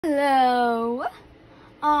Hello.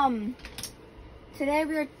 Today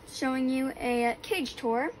we are showing you a cage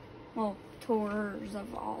tour. Well, tours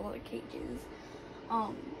of all the cages.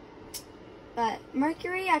 But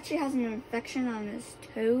Mercury actually has an infection on his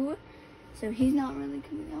toe, so he's not really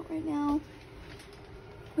coming out right now.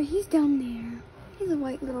 But he's down there. He's a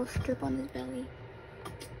white little strip on his belly.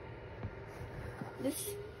 This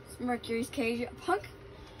is Mercury's cage. Punk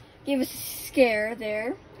gave us a scare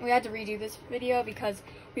there. We had to redo this video because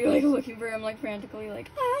we were like looking for him like frantically, like,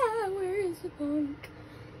 where is the Punk?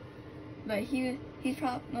 But he's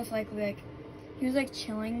probably most likely like, he was like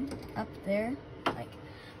chilling up there, like,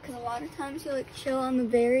 because a lot of times he'll like chill on the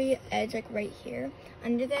very edge, like right here,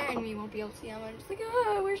 under there, and we won't be able to see him. I'm just like,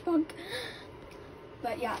 where's Punk?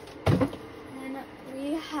 But yeah, and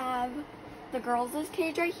we have the girls'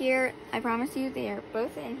 cage right here. I promise you, they are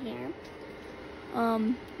both in here.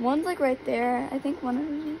 One's like right there. I think one of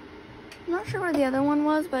them, I'm not sure where the other one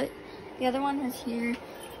was, but the other one was here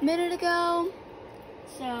a minute ago.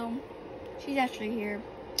 So she's actually here.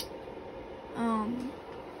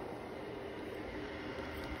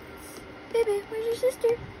 Baby, where's your sister?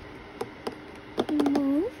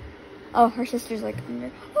 Move. Oh, her sister's like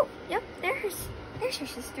under. Oh, yep, there's her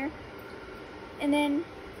sister. And then,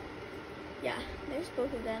 yeah, there's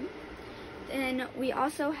both of them. And we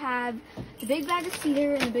also have the big bag of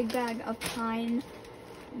cedar and the big bag of pine.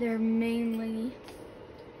 They're mainly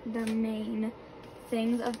the main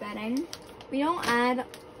things of bedding. We don't add,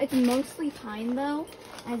 it's mostly pine though.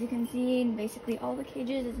 As you can see, in basically all the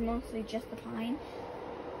cages is mostly just the pine.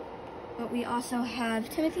 But we also have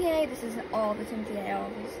Timothy hay. This isn't all the Timothy hay,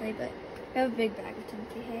 obviously, but we have a big bag of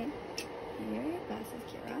Timothy hay. Here are your glasses,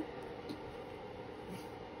 Kira.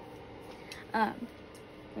 I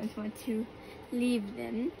just want to leave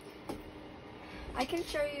them. I can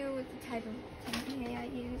show you the type of Timothy hay I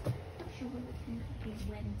use. I'm not sure where the Timothy hay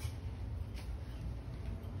went.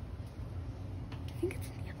 I think it's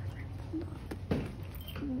in the other room. Hold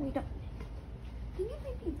on. Wait up. I think it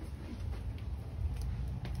might be this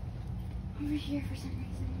way. Over here for some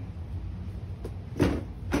reason.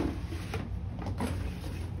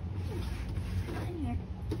 Not in here.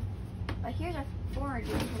 But here's a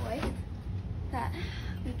foraging toy that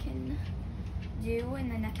we can do in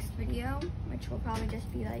the next video, which will probably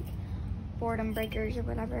just be like boredom breakers or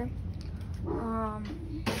whatever.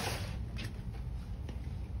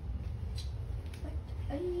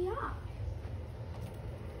 Yeah.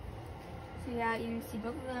 So yeah, you can see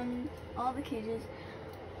both of them, all the cages.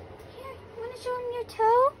 Here, you want to show him your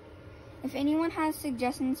toe? If anyone has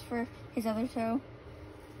suggestions for his other toe.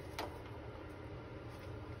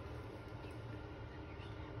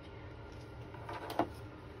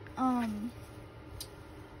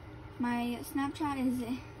 My Snapchat is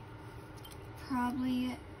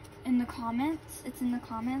probably in the comments. It's in the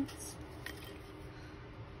comments.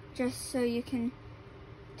 Just so you can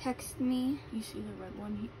text me. You see the red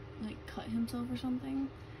one? He like cut himself or something?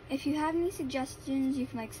 If you have any suggestions, you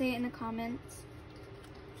can like say it in the comments.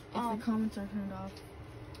 If the comments are turned off.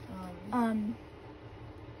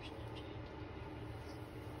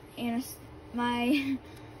 My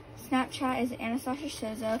Snapchat is Anastasia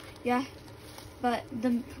Sozo. Yeah, but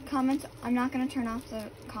the comments, I'm not gonna turn off the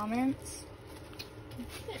comments.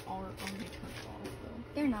 They are already turned off though.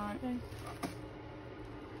 They're not. Okay.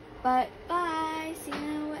 But bye. See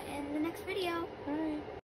you in the next video. Bye.